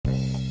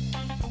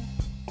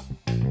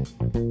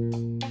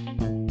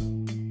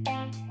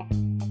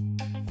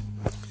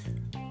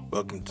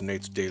Welcome to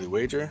Nate's Daily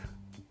Wager.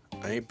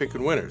 I ain't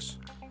picking winners,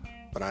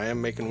 but I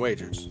am making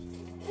wagers.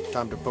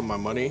 Time to put my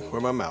money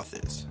where my mouth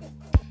is.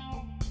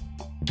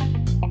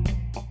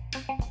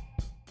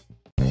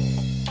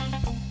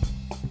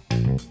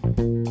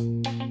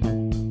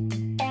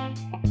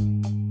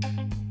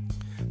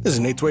 This is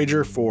Nate's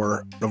Wager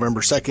for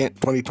November 2nd,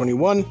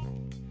 2021.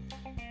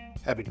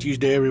 Happy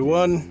Tuesday,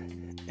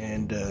 everyone.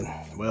 And, I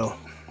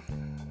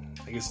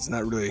guess it's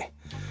not really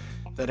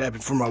that happy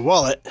for my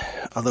wallet,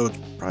 although it's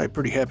probably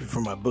pretty happy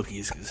for my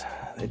bookies because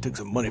they took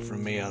some money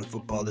from me on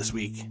football this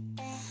week.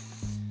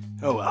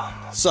 Oh well.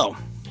 So,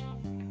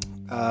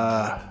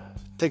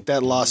 take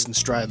that loss in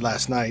stride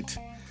last night,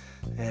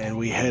 and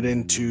we head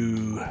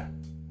into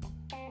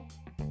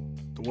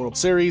the World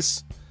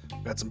Series.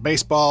 Got some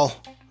baseball.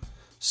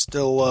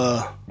 Still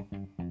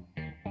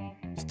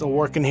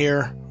working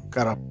here.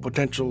 Got a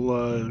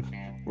potential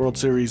World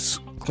Series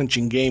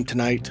clinching game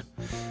tonight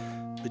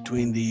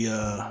between the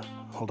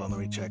hold on, let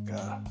me check.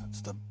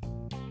 It's the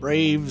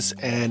Braves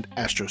and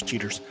Astros.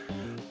 Cheaters.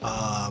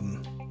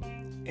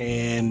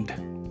 And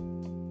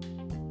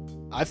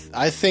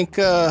I think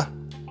it's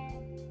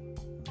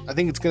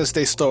going to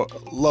stay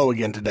low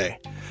again today.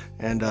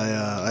 And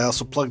I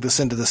also plugged this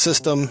into the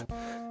system,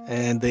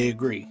 and they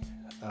agree.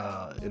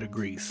 It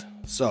agrees.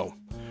 So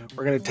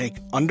we're going to take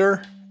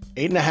under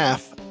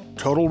 8.5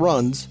 total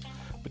runs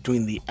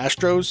between the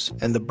Astros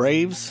and the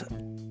Braves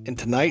in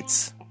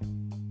tonight's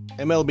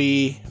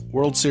MLB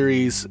World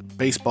Series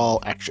baseball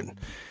action.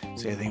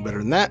 Say anything better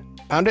than that?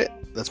 Pound it.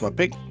 That's my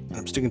pick, and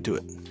I'm sticking to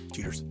it.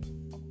 Cheers.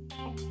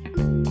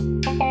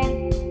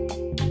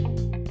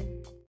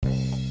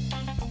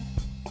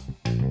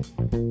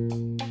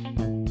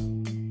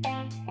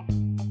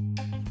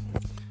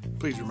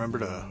 Please remember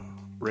to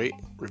rate,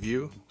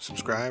 review,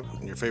 subscribe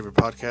in your favorite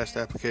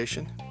podcast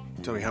application.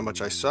 Tell me how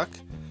much I suck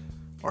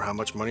or how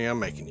much money I'm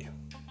making you.